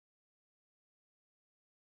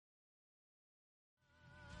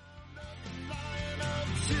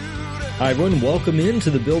Hi, everyone. Welcome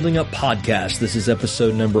into the Building Up podcast. This is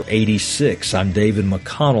episode number 86. I'm David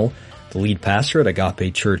McConnell, the lead pastor at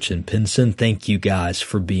Agape Church in Pinson. Thank you guys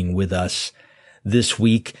for being with us this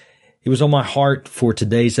week. It was on my heart for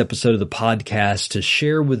today's episode of the podcast to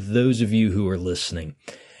share with those of you who are listening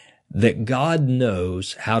that God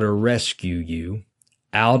knows how to rescue you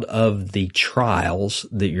out of the trials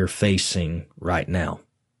that you're facing right now.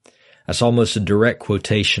 That's almost a direct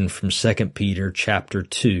quotation from 2 Peter chapter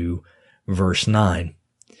 2, verse 9.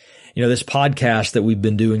 You know, this podcast that we've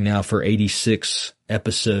been doing now for 86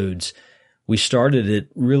 episodes, we started it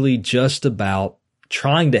really just about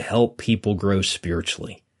trying to help people grow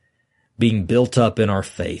spiritually, being built up in our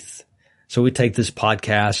faith. So we take this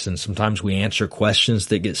podcast and sometimes we answer questions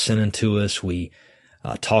that get sent into us. We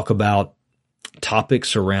talk about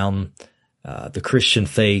topics around the Christian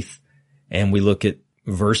faith, and we look at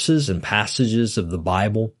verses and passages of the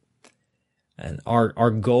Bible. And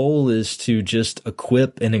our goal is to just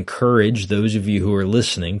equip and encourage those of you who are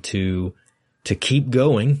listening to keep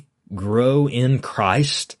going, grow in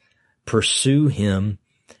Christ, pursue Him,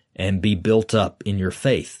 and be built up in your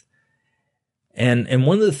faith. And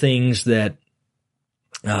one of the things that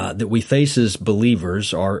we face as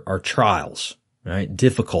believers are trials, right?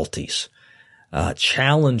 Difficulties,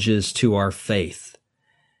 challenges to our faith.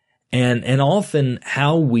 And often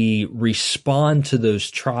how we respond to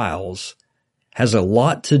those trials has a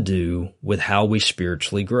lot to do with how we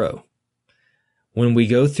spiritually grow. When we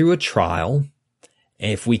go through a trial,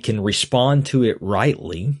 if we can respond to it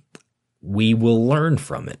rightly, we will learn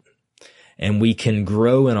from it. And we can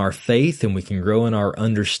grow in our faith, and we can grow in our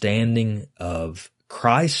understanding of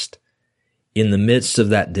Christ in the midst of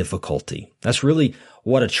that difficulty. That's really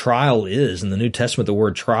what a trial is. In the New Testament, the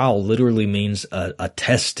word trial literally means a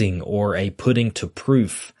testing or a putting to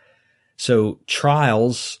proof. So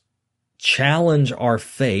trials challenge our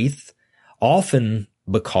faith, often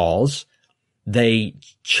because they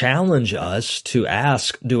challenge us to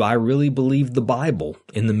ask, do I really believe the Bible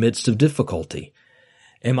in the midst of difficulty?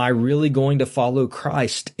 Am I really going to follow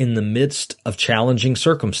Christ in the midst of challenging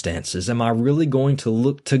circumstances? Am I really going to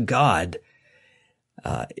look to God?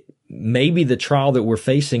 Maybe the trial that we're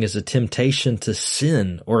facing is a temptation to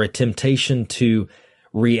sin or a temptation to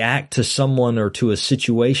react to someone or to a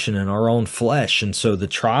situation in our own flesh. And so the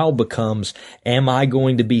trial becomes, am I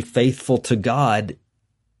going to be faithful to God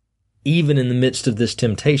even in the midst of this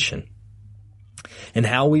temptation? And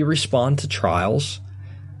how we respond to trials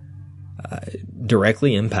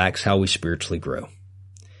directly impacts how we spiritually grow.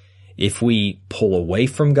 If we pull away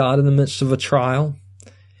from God in the midst of a trial,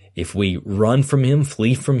 if we run from Him,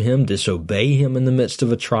 flee from Him, disobey Him in the midst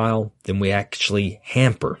of a trial, then we actually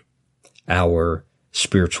hamper our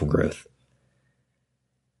spiritual growth.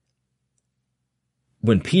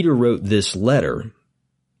 When Peter wrote this letter,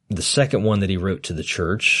 the second one that he wrote to the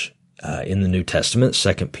church in the New Testament,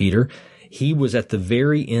 2 Peter, he was at the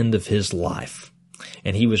very end of his life.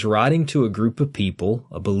 And he was writing to a group of people,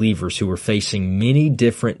 believers, who were facing many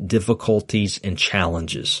different difficulties and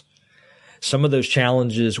challenges. Some of those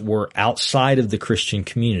challenges were outside of the Christian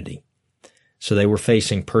community. So they were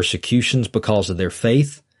facing persecutions because of their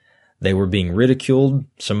faith. They were being ridiculed,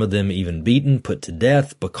 some of them even beaten, put to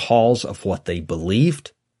death because of what they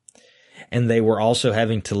believed. And they were also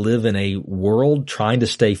having to live in a world trying to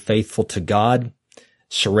stay faithful to God,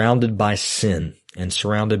 surrounded by sin and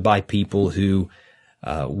surrounded by people who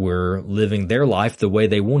were living their life the way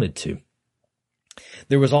they wanted to.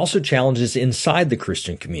 There was also challenges inside the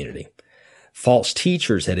Christian community. False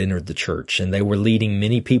teachers had entered the church, and they were leading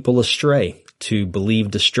many people astray to believe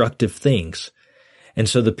destructive things. And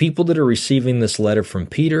so the people that are receiving this letter from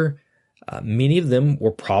Peter, many of them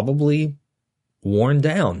were probably worn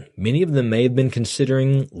down. Many of them may have been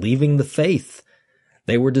considering leaving the faith.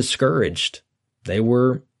 They were discouraged. They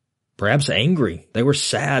were perhaps angry. They were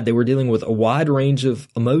sad. They were dealing with a wide range of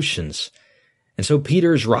emotions. And so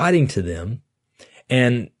Peter is writing to them.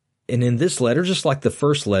 And in this letter, just like the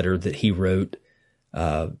first letter that he wrote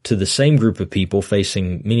to the same group of people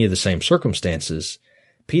facing many of the same circumstances,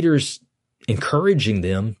 Peter's encouraging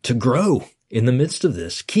them to grow in the midst of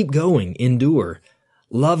this. Keep going, endure,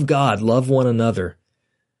 love God, love one another,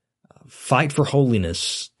 fight for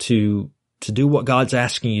holiness, to do what God's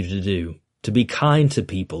asking you to do, to be kind to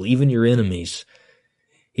people, even your enemies.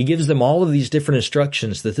 He gives them all of these different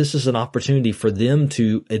instructions that this is an opportunity for them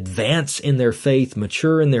to advance in their faith,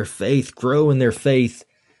 mature in their faith, grow in their faith,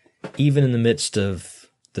 even in the midst of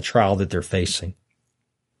the trial that they're facing.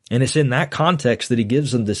 And it's in that context that he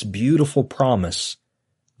gives them this beautiful promise.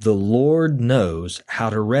 The Lord knows how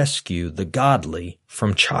to rescue the godly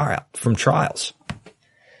from trials.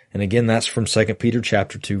 And again, that's from 2 Peter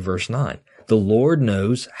chapter 2, verse 9. The Lord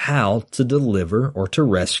knows how to deliver or to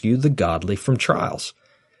rescue the godly from trials.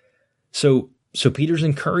 So Peter's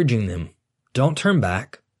encouraging them, don't turn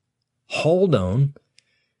back. Hold on.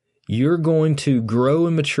 You're going to grow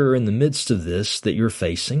and mature in the midst of this that you're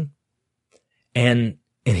facing. And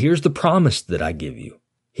here's the promise that I give you.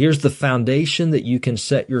 Here's the foundation that you can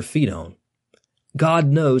set your feet on. God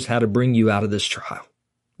knows how to bring you out of this trial.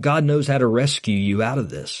 God knows how to rescue you out of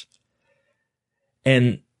this.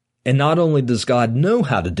 And not only does God know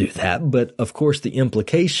how to do that, but of course the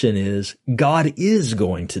implication is God is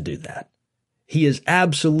going to do that. He is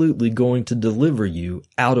absolutely going to deliver you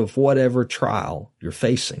out of whatever trial you're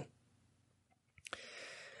facing.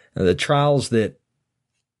 Now, the trials that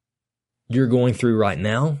you're going through right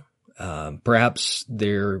now, perhaps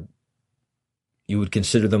you would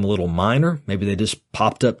consider them a little minor. Maybe they just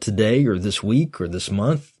popped up today or this week or this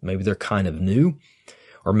month. Maybe they're kind of new.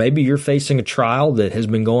 Or maybe you're facing a trial that has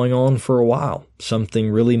been going on for a while,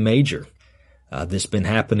 something really major that's been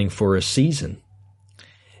happening for a season.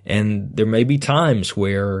 And there may be times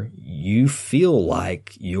where you feel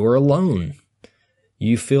like you're alone.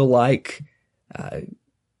 You feel like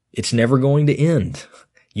it's never going to end.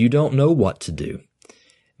 You don't know what to do.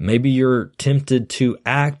 Maybe you're tempted to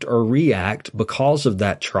act or react because of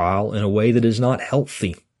that trial in a way that is not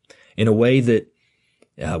healthy, in a way that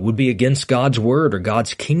would be against God's word or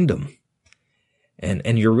God's kingdom.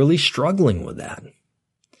 And you're really struggling with that.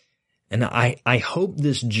 And I hope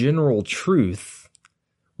this general truth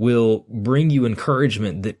will bring you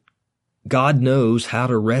encouragement that God knows how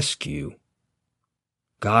to rescue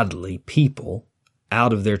godly people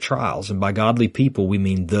out of their trials. And by godly people, we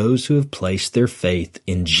mean those who have placed their faith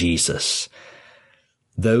in Jesus,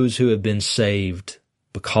 those who have been saved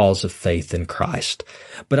because of faith in Christ.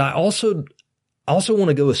 But I also want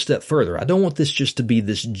to go a step further. I don't want this just to be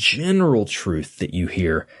this general truth that you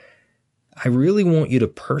hear. I really want you to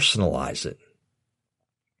personalize it.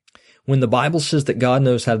 When the Bible says that God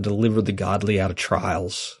knows how to deliver the godly out of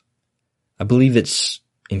trials, I believe it's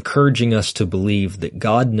encouraging us to believe that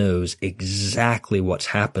God knows exactly what's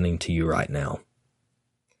happening to you right now.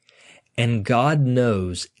 And God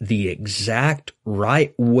knows the exact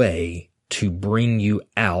right way to bring you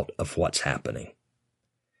out of what's happening.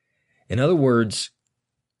 In other words,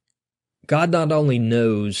 God not only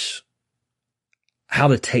knows how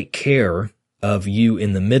to take care of you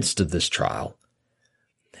in the midst of this trial,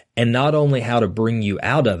 and not only how to bring you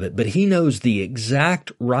out of it, but He knows the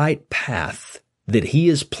exact right path that He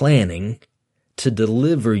is planning to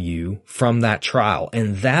deliver you from that trial.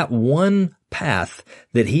 And that one path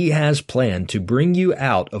that He has planned to bring you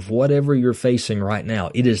out of whatever you're facing right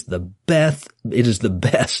now, it is the best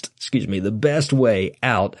way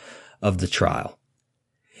out of the trial.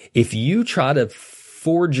 If you try to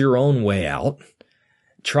forge your own way out,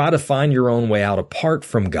 try to find your own way out apart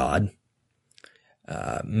from God,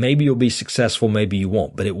 maybe you'll be successful, maybe you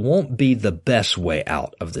won't, but it won't be the best way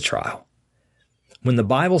out of the trial. When the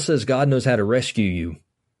Bible says God knows how to rescue you,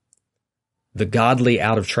 the godly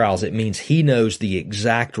out of trials, it means He knows the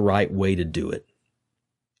exact right way to do it.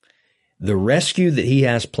 The rescue that He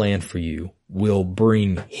has planned for you will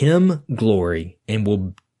bring Him glory and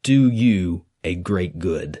will do you a great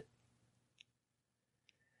good.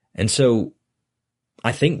 And so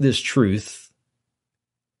I think this truth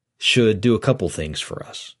should do a couple things for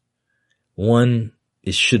us. One,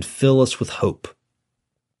 it should fill us with hope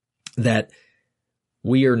that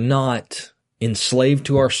we are not enslaved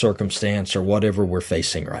to our circumstance or whatever we're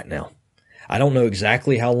facing right now. I don't know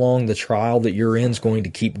exactly how long the trial that you're in is going to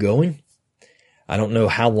keep going. I don't know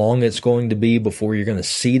how long it's going to be before you're going to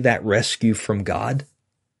see that rescue from God.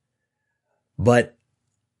 But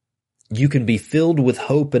you can be filled with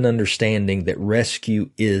hope and understanding that rescue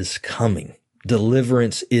is coming.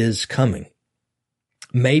 Deliverance is coming.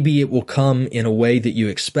 Maybe it will come in a way that you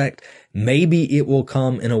expect. Maybe it will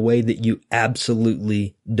come in a way that you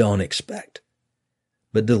absolutely don't expect.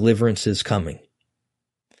 But deliverance is coming.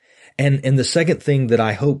 And the second thing that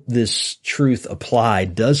I hope this truth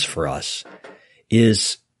applied does for us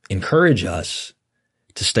is encourage us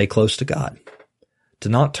to stay close to God, to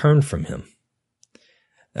not turn from Him,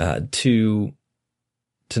 to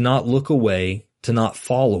not look away, to not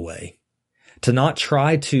fall away, to not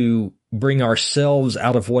try to bring ourselves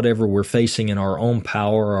out of whatever we're facing in our own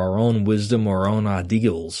power, our own wisdom, our own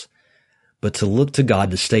ideals, but to look to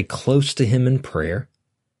God, to stay close to Him in prayer,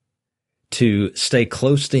 to stay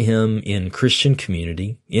close to Him in Christian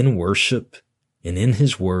community, in worship, and in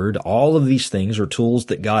His Word. All of these things are tools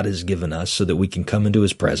that God has given us so that we can come into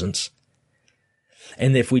His presence.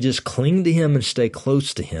 And if we just cling to Him and stay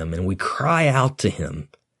close to Him and we cry out to Him,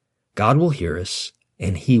 God will hear us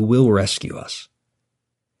and He will rescue us.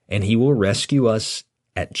 And He will rescue us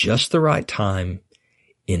at just the right time,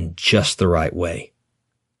 in just the right way.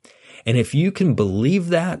 And if you can believe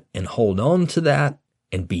that and hold on to that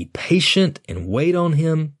and be patient and wait on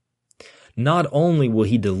Him, not only will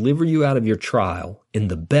He deliver you out of your trial in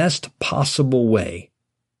the best possible way,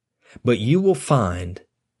 but you will find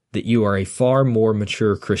that you are a far more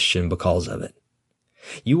mature Christian because of it.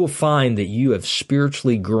 You will find that you have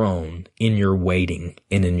spiritually grown in your waiting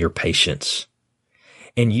and in your patience.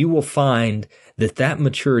 And you will find that that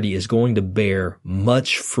maturity is going to bear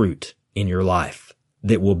much fruit in your life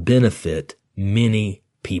that will benefit many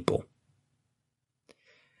people.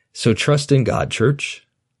 So trust in God, church.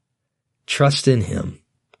 Trust in Him.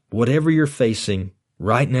 Whatever you're facing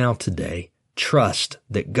right now today, trust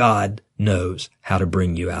that God knows how to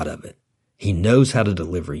bring you out of it. He knows how to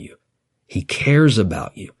deliver you. He cares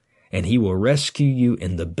about you, and He will rescue you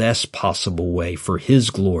in the best possible way for His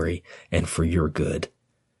glory and for your good.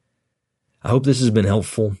 I hope this has been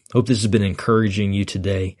helpful. Hope this has been encouraging you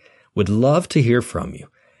today. Would love to hear from you.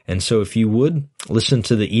 And so if you would, listen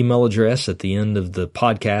to the email address at the end of the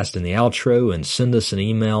podcast and the outro and send us an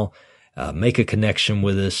email, make a connection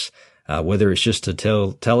with us, whether it's just to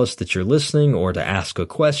tell us that you're listening or to ask a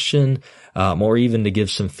question, or even to give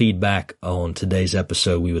some feedback on today's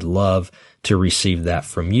episode. We would love to receive that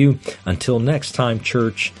from you. Until next time,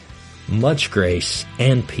 church, much grace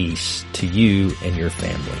and peace to you and your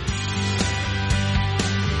family.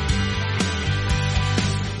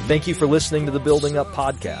 Thank you for listening to the Building Up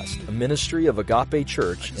Podcast, a ministry of Agape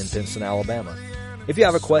Church in Pinson, Alabama. If you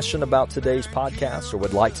have a question about today's podcast or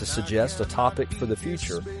would like to suggest a topic for the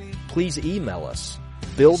future, please email us,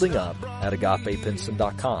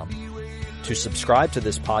 buildingup@agapepinson.com. To subscribe to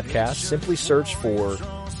this podcast, simply search for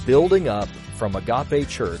Building Up from Agape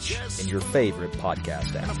Church in your favorite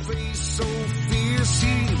podcast app. So fierce,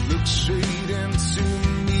 he looked straight into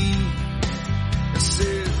me and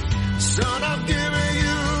said, "Son, I've given you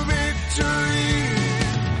victory.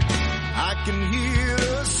 I can hear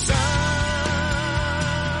the sound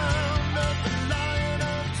of the Lion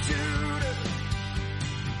of Judah.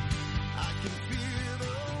 I can feel